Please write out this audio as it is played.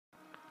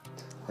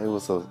Hey,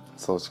 what's up,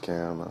 Social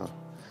Cam?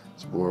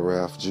 It's your boy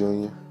Ralph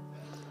Jr.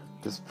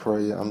 Just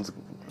pray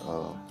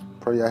y'all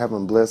having a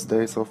blessed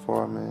day so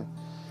far, man.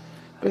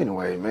 But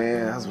anyway,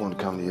 man, I just want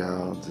to come to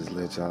y'all, just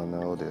let y'all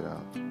know that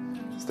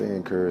stay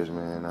encouraged,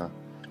 man.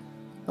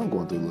 I'm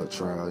going through a little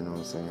trial, you know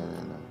what I'm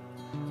saying?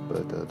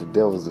 But the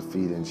devil's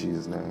defeated in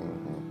Jesus' name.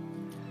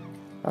 And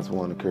I just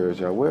want to encourage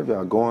y'all, wherever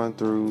y'all going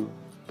through,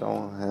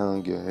 don't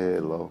hang your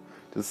head low.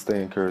 Just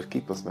stay encouraged,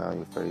 keep a smile on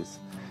your face,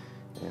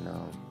 and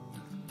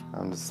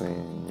I'm just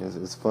saying,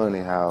 it's funny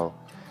how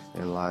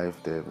in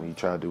life that when you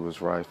try to do what's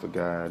right for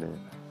God and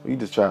you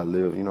just try to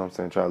live, you know what I'm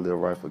saying, try to live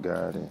right for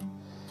God, and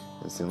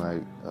it seems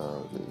like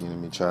the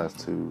enemy tries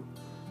to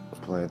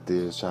plant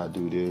this, try to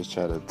do this,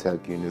 try to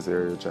attack you in this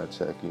area, try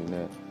to attack you in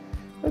that.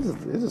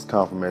 It's just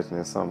confirmation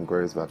that something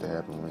great is about to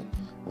happen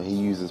when he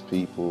uses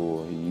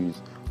people,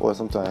 or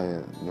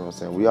sometimes, you know what I'm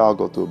saying, we all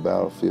go through a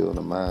battlefield in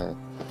the mind,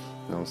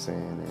 you know what I'm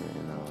saying,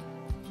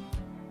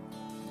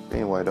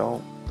 anyway,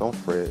 don't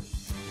fret,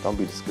 don't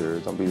be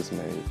discouraged, don't be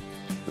dismayed.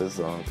 Let's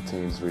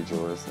continue to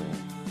rejoice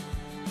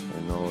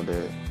and know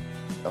that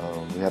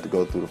we have to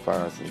go through the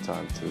fire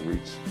sometimes to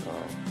reach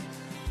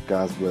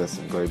God's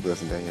blessing, great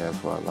blessing that He has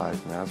for our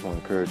life. Man, I just want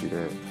to encourage you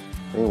that.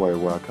 Anyway,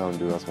 what I come to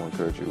do, I just want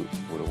to encourage you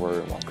with a word.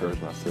 I want to encourage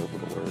myself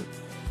with a word,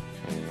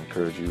 and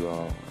encourage you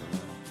all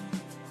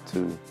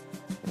too,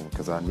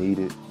 because I need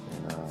it.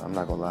 And I'm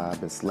not gonna lie, I've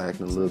been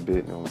slacking a little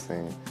bit. You know what I'm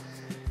saying?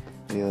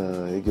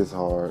 Yeah, it gets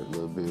hard a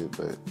little bit,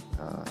 but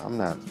I'm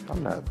not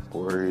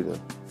worried.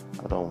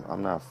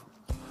 I'm not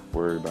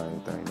worried about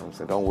anything. You know what I'm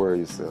saying? Don't worry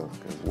yourself,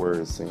 because worry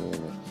is sin.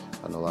 And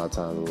I know a lot of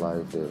times in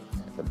life that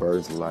the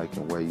burdens of life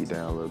can weigh you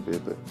down a little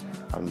bit, but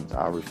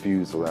I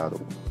refuse to allow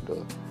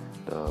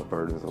the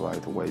burdens of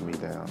life to weigh me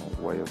down,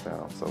 weigh us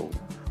down. So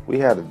we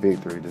have the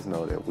victory. Just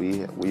know that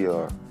we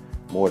are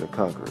more than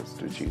conquerors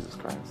through Jesus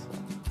Christ. So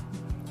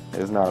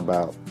it's not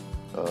about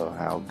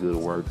how good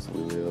works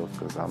we live,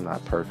 because I'm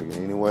not perfect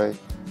in any way.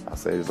 I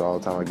say this all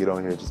the time. I get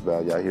on here just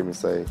about, y'all hear me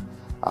say,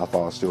 I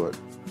fall short,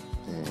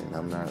 and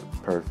I'm not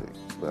perfect.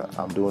 But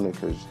I'm doing it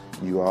because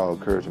you all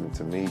encouraging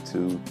me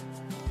to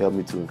help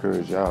me to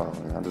encourage y'all.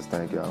 And I just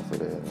thank y'all for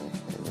that.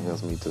 And it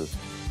helps me to,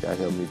 God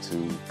help me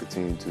to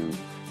continue to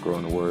grow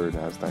in the Word.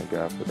 And I just thank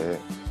God for that.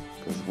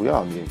 Because we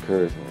all need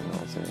encouragement, you know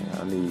what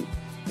I'm saying?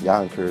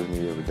 Y'all encourage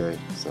me every day.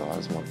 So I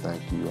just want to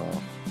thank you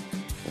all.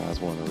 And I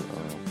just want to,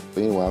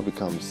 but anyway, I'll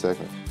become 2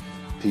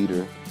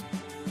 Peter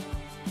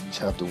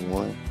chapter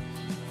 1.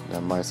 And I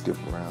might skip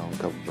around a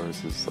couple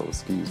verses, so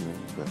excuse me.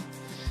 But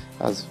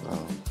I'm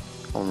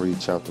going to read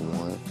chapter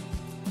 1.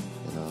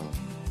 And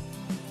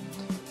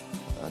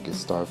I get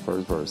start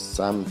first verse.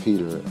 Simon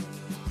Peter,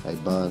 a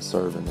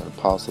bondservant and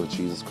apostle of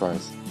Jesus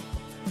Christ,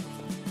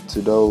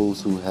 to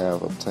those who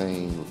have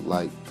obtained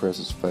like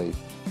precious faith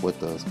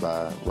with us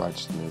by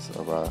righteousness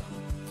of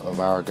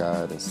our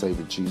God and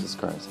Savior Jesus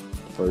Christ.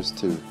 Verse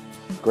 2.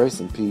 Grace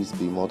and peace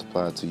be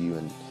multiplied to you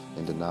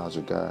in the knowledge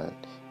of God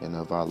and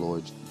of our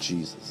Lord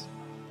Jesus,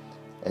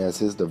 as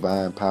His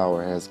divine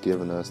power has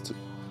given us to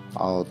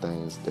all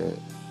things that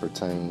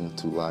pertain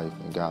to life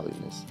and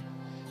godliness,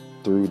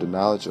 through the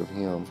knowledge of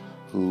Him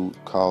who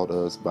called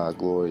us by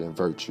glory and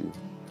virtue,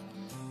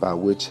 by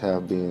which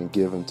have been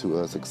given to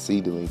us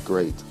exceedingly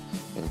great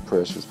and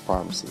precious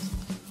promises,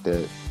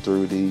 that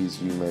through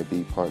these you may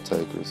be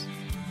partakers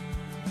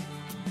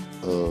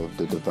of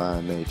the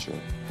divine nature,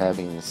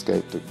 having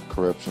escaped the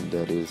corruption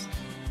that is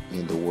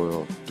in the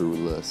world through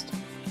lust.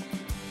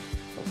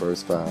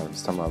 Verse 5,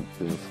 it's talking about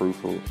being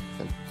fruitful,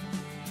 and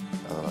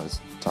it's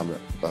talking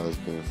about us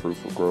being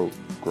fruitful,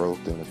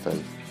 growth in the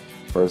faith.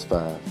 Verse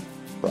 5,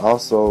 but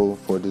also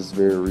for this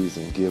very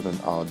reason, given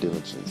all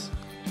diligence,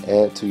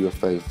 add to your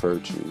faith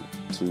virtue,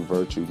 to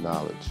virtue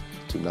knowledge,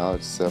 to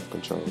knowledge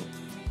self-control,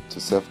 to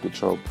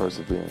self-control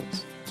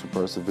perseverance, to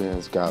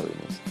perseverance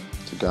godliness,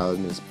 to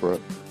godliness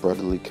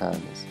brotherly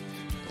kindness,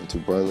 and to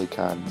brotherly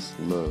kindness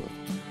love.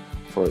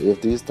 For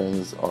if these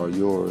things are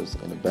yours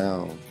and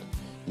abound,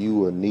 you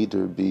will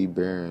neither be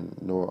barren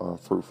nor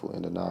unfruitful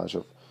in the knowledge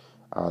of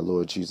our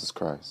Lord Jesus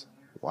Christ.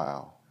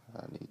 Wow,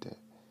 I need that.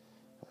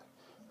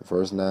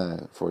 Verse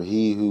 9, for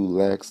he who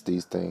lacks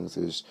these things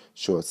is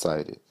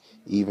short-sighted,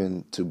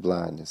 even to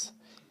blindness,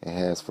 and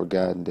has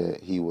forgotten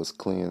that he was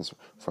cleansed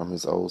from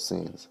his old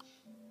sins.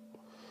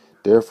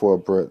 Therefore,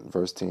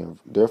 verse 10,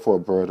 therefore,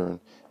 brethren,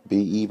 be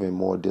even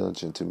more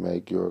diligent to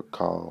make your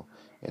call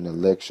and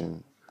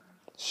election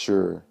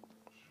sure.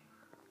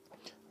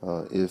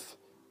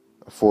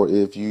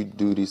 If you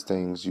do these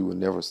things, you will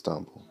never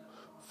stumble.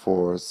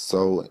 For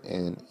so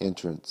an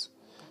entrance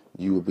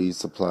you will be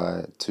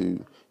supplied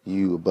to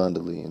you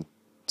abundantly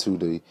into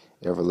the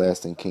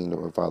everlasting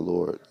kingdom of our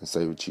Lord and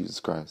Savior Jesus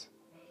Christ.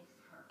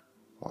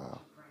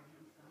 Wow.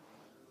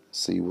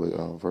 See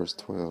what verse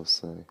 12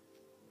 say.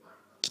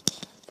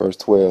 Verse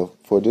 12.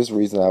 For this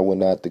reason I will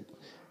not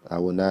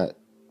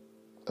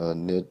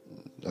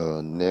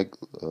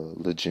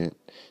negligent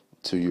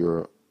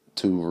to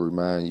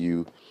remind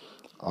you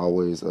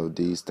always of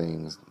these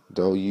things,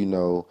 though you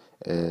know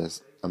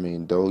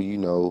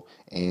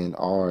and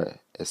are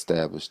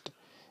established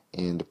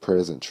in the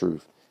present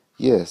truth.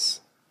 Yes,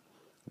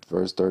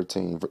 Verse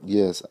 13.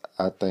 Yes,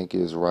 I think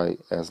it is right,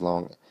 as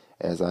long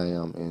as I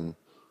am in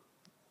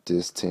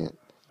this tent,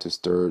 to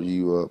stir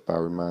you up by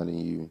reminding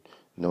you,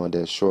 knowing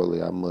that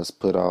shortly I must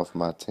put off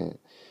my tent,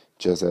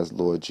 just as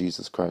Lord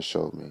Jesus Christ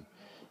showed me.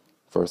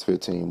 Verse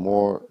 15.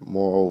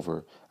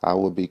 Moreover, I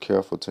will be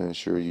careful to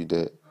ensure you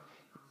that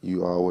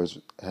you always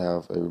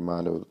have a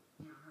reminder of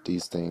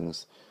these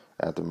things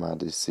after my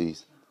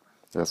decease.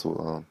 That's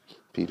what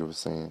Peter was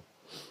saying.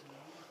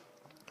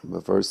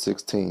 But verse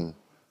 16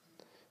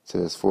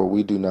 says, For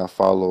we do not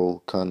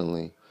follow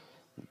cunningly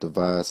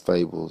devised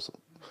fables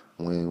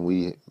when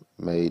we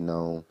made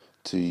known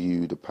to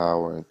you the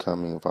power and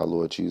coming of our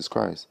Lord Jesus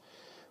Christ,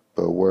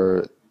 but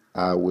were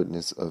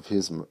eyewitness of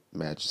his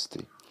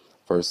majesty.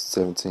 Verse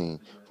 17,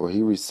 for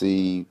he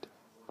received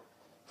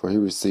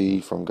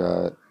from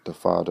God the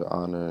Father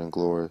honor and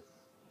glory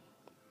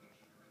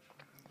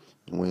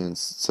when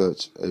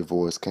such a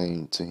voice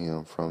came to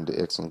him from the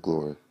excellent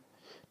glory.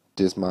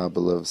 This my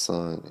beloved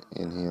Son,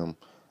 in him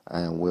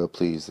I am well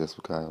pleased. That's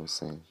what God was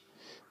saying.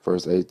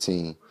 Verse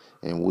 18,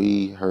 and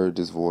we heard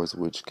this voice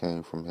which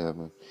came from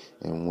heaven,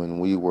 and when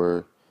we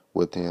were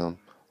with him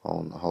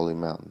on the holy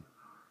mountain.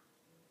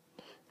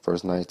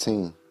 Verse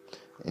 19,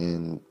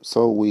 and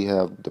so we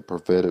have the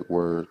prophetic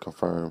word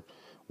confirmed,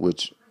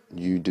 which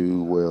you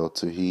do well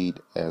to heed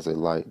as a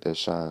light that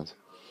shines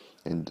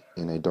in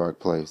a dark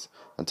place,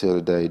 until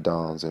the day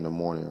dawns and the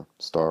morning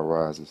star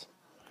rises.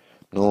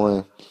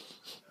 Knowing,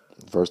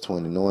 verse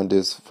 20, knowing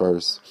this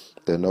first,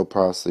 that no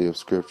prophecy of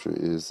Scripture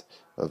is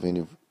of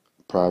any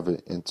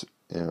private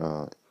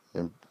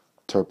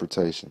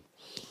interpretation.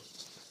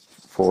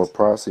 For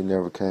prophecy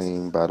never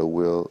came by the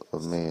will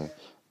of man,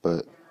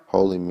 but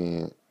holy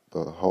men,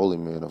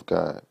 of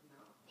God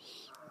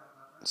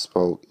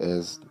spoke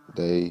as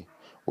they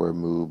were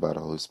moved by the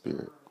Holy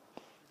Spirit.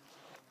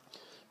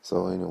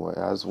 So anyway,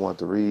 I just want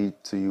to read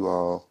to you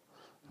all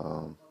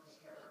 2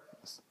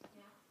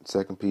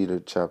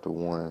 Peter chapter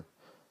 1,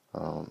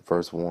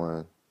 verse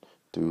 1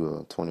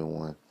 through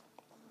 21.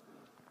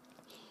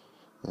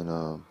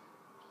 And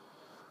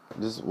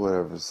just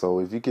whatever. So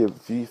if you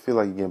feel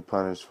like you're getting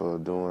punished for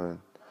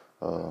doing,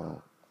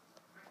 do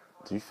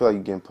you feel like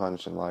you're getting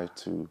punished in life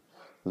to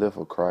live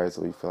for Christ,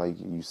 or you feel like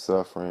you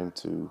suffering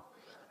to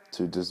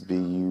just be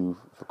you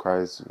for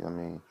Christ? I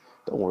mean,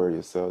 don't worry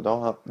yourself.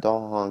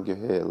 Don't hang your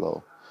head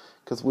low,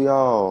 cause we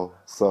all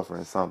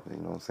suffering something.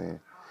 You know what I'm saying?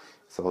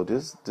 So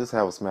just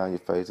have a smile on your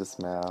face. Just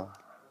smile,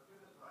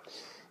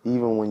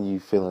 even when you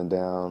feeling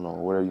down or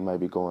whatever you might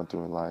be going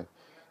through in life.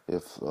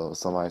 If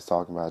somebody's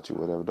talking about you,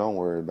 whatever, don't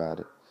worry about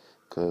it,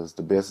 cause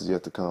the best is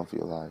yet to come for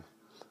your life.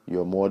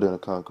 You're more than a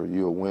conqueror.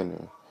 You're a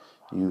winner.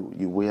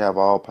 We have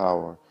all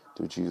power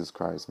through Jesus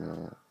Christ,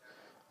 man.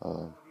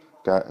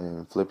 God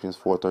in Philippians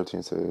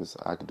 4:13 says,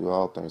 "I can do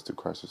all things through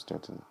Christ who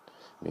strengthens me."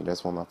 I mean,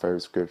 that's one of my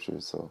favorite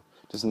scriptures. So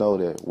just know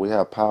that we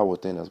have power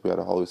within us. We have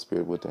the Holy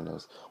Spirit within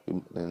us.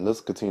 And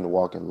let's continue to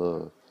walk in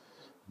love,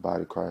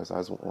 body of Christ. I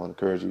just want to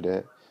encourage you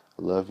that.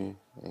 I love you,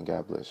 and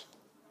God bless you.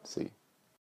 See you.